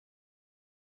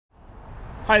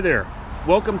Hi there,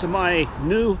 welcome to my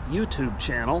new YouTube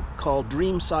channel called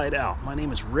DreamSideOut. My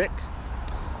name is Rick,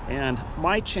 and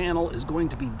my channel is going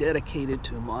to be dedicated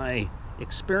to my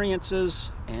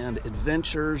experiences and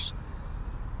adventures,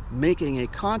 making a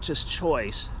conscious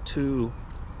choice to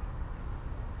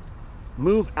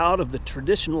move out of the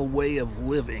traditional way of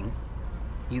living,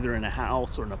 either in a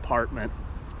house or an apartment,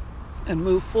 and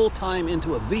move full-time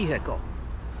into a vehicle.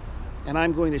 And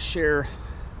I'm going to share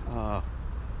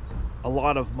a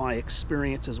lot of my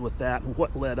experiences with that and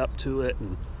what led up to it,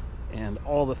 and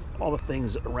all the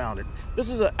things around it.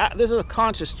 This is a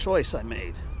conscious choice I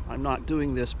made. I'm not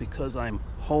doing this because I'm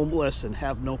homeless and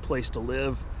have no place to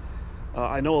live.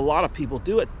 I know a lot of people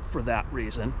do it for that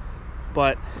reason,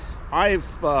 but I've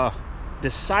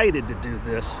decided to do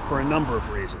this for a number of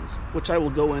reasons, which I will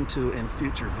go into in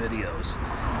future videos.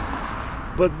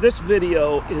 But this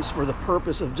video is for the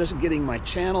purpose of just getting my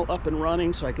channel up and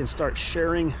running so I can start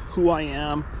sharing who I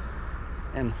am,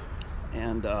 and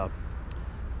I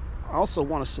also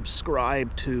want to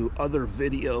subscribe to other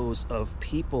videos of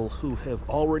people who have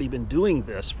already been doing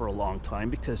this for a long time,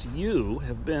 because you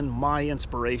have been my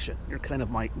inspiration. You're kind of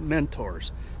my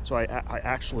mentors. So I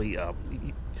actually,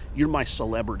 you're my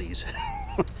celebrities.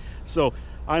 So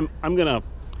I'm gonna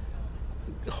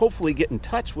hopefully get in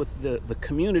touch with the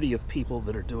community of people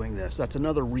that are doing this. That's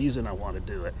another reason I want to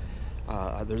do it.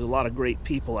 There's a lot of great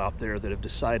people out there that have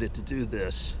decided to do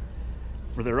this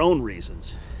for their own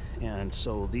reasons, and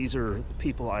so these are the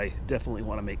people I definitely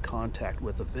want to make contact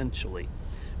with eventually.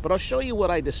 But I'll show you what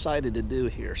I decided to do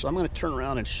here. So I'm going to turn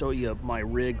around and show you my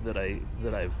rig that I'm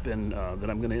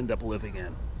going to end up living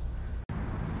in.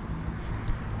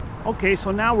 Okay,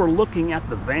 so now we're looking at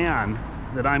the van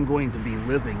that I'm going to be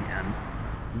living in.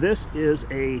 This is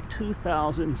a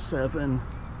 2007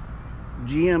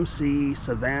 GMC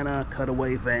Savannah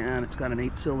cutaway van. It's got an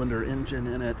 8-cylinder engine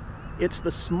in it. It's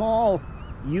the small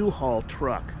U-Haul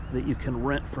truck that you can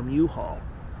rent from U-Haul.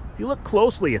 If you look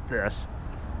closely at this,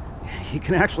 you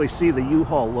can actually see the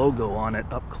U-Haul logo on it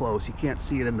up close. You can't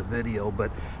see it in the video,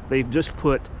 but they've just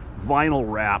put vinyl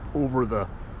wrap over the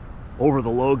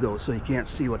logo, so you can't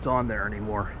see what's on there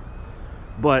anymore.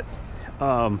 But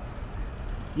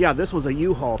yeah, this was a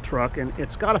U-Haul truck, and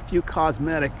it's got a few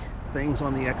cosmetic things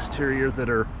on the exterior that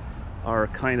are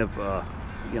kind of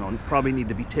you know, probably need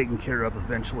to be taken care of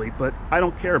eventually, but I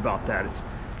don't care about that.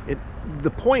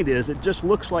 The point is, it just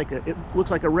looks like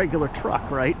a regular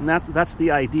truck, right? And that's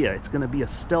the idea. It's going to be a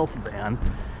stealth van.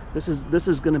 This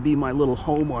is going to be my little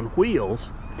home on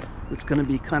wheels. It's going to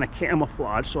be kind of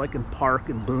camouflaged so I can park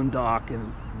and boondock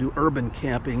and do urban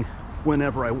camping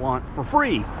whenever I want for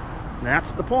free. And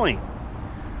that's the point.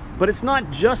 But it's not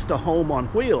just a home on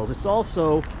wheels. It's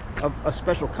also a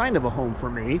special kind of a home for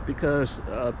me, because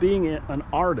being an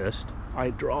artist,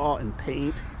 I draw and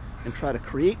paint and try to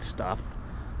create stuff.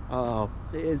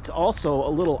 It's also a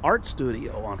little art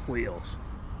studio on wheels.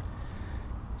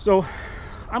 So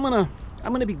I'm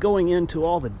gonna be going into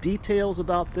all the details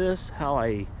about this, how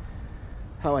I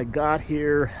got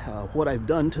here, what I've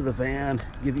done to the van,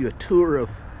 give you a tour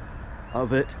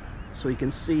of it so you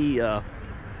can see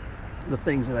the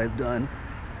things that I've done.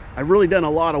 I've really done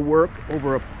a lot of work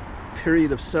over a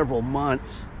period of several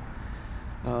months,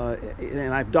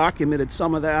 and I've documented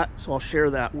some of that, so I'll share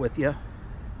that with you.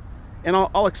 And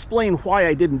I'll explain why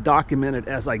I didn't document it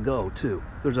as I go, too.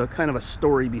 There's a kind of a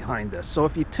story behind this. So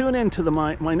if you tune into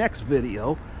my next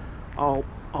video, I'll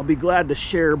be glad to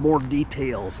share more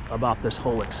details about this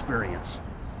whole experience.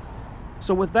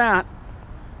 So with that,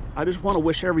 I just want to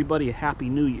wish everybody a Happy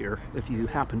New Year if you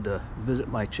happen to visit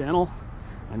my channel.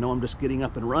 I know I'm just getting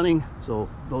up and running, so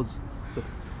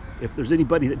if there's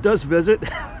anybody that does visit,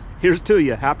 here's to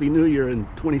you. Happy New Year in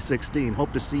 2016.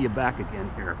 Hope to see you back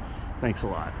again here. Thanks a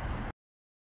lot.